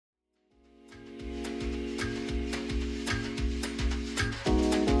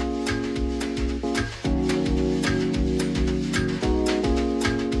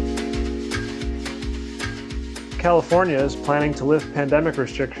California is planning to lift pandemic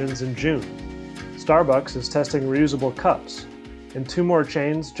restrictions in June. Starbucks is testing reusable cups. And 2 more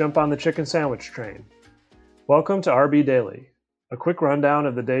chains jump on the chicken sandwich train. Welcome to RB Daily, a quick rundown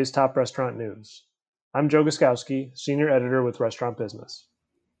of the day's top restaurant news. I'm Joe Guskowski, Senior Editor with Restaurant Business.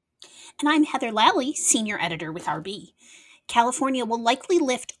 And I'm Heather Lally, Senior Editor with RB. California will likely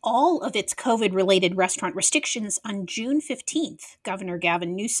lift all of its COVID-related restaurant restrictions on June 15th, Governor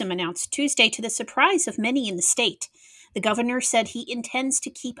Gavin Newsom announced Tuesday to the surprise of many in the state. The governor said he intends to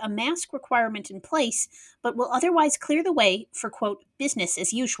keep a mask requirement in place, but will otherwise clear the way for, quote, business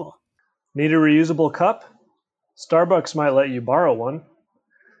as usual. Need a reusable cup? Starbucks might let you borrow one.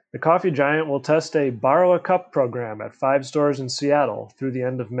 The coffee giant will test a Borrow a Cup program at 5 stores in Seattle through the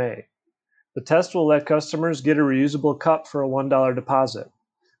end of May. The test will let customers get a reusable cup for a $1 deposit.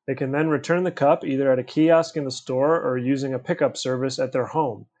 They can then return the cup either at a kiosk in the store or using a pickup service at their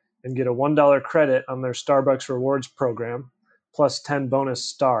home and get a $1 credit on their Starbucks Rewards program, plus 10 bonus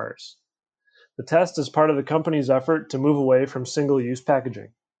stars. The test is part of the company's effort to move away from single-use packaging.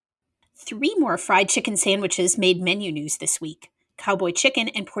 3 more fried chicken sandwiches made menu news this week. Cowboy Chicken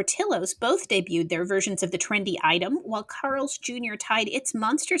and Portillo's both debuted their versions of the trendy item, while Carl's Jr. tied its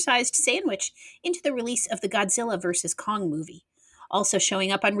monster-sized sandwich into the release of the Godzilla vs. Kong movie. Also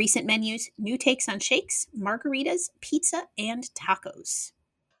showing up on recent menus, new takes on shakes, margaritas, pizza, and tacos.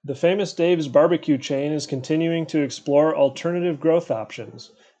 The famous Dave's barbecue chain is continuing to explore alternative growth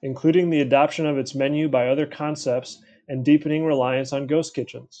options, including the adoption of its menu by other concepts and deepening reliance on ghost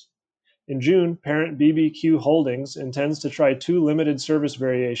kitchens. In June, parent BBQ Holdings intends to try 2 limited service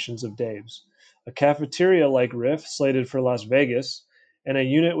variations of Dave's, a cafeteria-like riff slated for Las Vegas, and a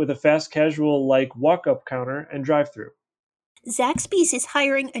unit with a fast casual-like walk-up counter and drive-thru. Zaxby's is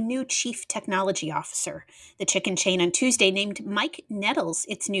hiring a new chief technology officer. The chicken chain on Tuesday named Mike Nettles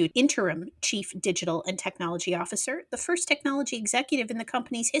its new interim chief digital and technology officer, the first technology executive in the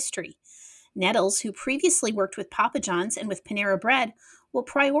company's history. Nettles, who previously worked with Papa John's and with Panera Bread, will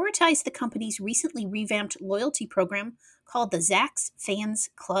prioritize the company's recently revamped loyalty program called the Zax Fans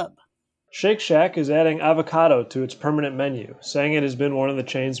Club. Shake Shack is adding avocado to its permanent menu, saying it has been one of the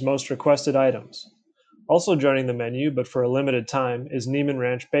chain's most requested items. Also joining the menu, but for a limited time, is Neiman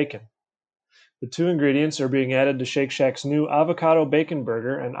Ranch bacon. The 2 ingredients are being added to Shake Shack's new avocado bacon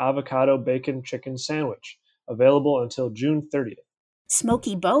burger and avocado bacon chicken sandwich, available until June 30th.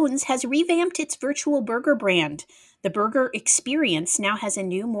 Smoky Bones has revamped its virtual burger brand. The burger experience now has a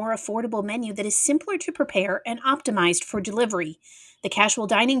new, more affordable menu that is simpler to prepare and optimized for delivery. The casual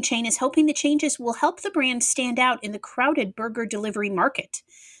dining chain is hoping the changes will help the brand stand out in the crowded burger delivery market.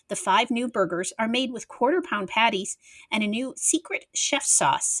 The 5 new burgers are made with quarter-pound patties and a new secret chef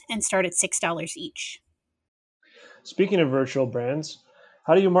sauce and start at $6 each. Speaking of virtual brands,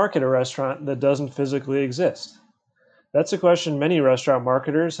 how do you market a restaurant that doesn't physically exist? That's a question many restaurant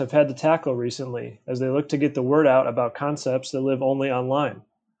marketers have had to tackle recently as they look to get the word out about concepts that live only online.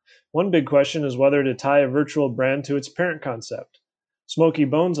 One big question is whether to tie a virtual brand to its parent concept. Smoky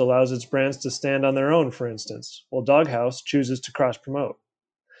Bones allows its brands to stand on their own, for instance, while Doghouse chooses to cross-promote.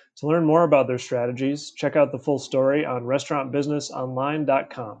 To learn more about their strategies, check out the full story on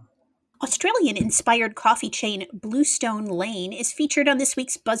restaurantbusinessonline.com. Australian-inspired coffee chain Bluestone Lane is featured on this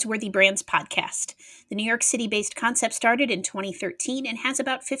week's Buzzworthy Brands podcast. The New York City-based concept started in 2013 and has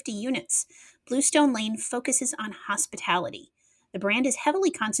about 50 units. Bluestone Lane focuses on hospitality. The brand is heavily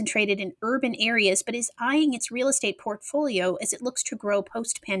concentrated in urban areas, but is eyeing its real estate portfolio as it looks to grow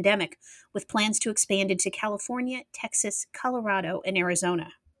post-pandemic, with plans to expand into California, Texas, Colorado, and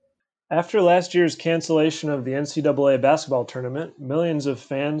Arizona. After last year's cancellation of the NCAA basketball tournament, millions of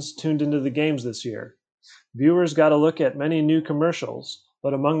fans tuned into the games this year. Viewers got a look at many new commercials,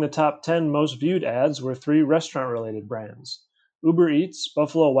 but among the top 10 most viewed ads were 3 restaurant-related brands: Uber Eats,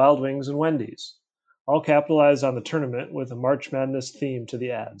 Buffalo Wild Wings, and Wendy's. All capitalized on the tournament with a March Madness theme to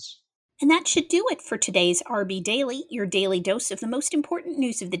the ads. And that should do it for today's RB Daily, your daily dose of the most important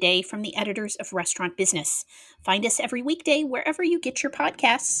news of the day from the editors of Restaurant Business. Find us every weekday wherever you get your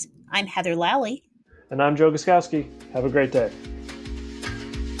podcasts. I'm Heather Lally. And I'm Joe Guskowski. Have a great day.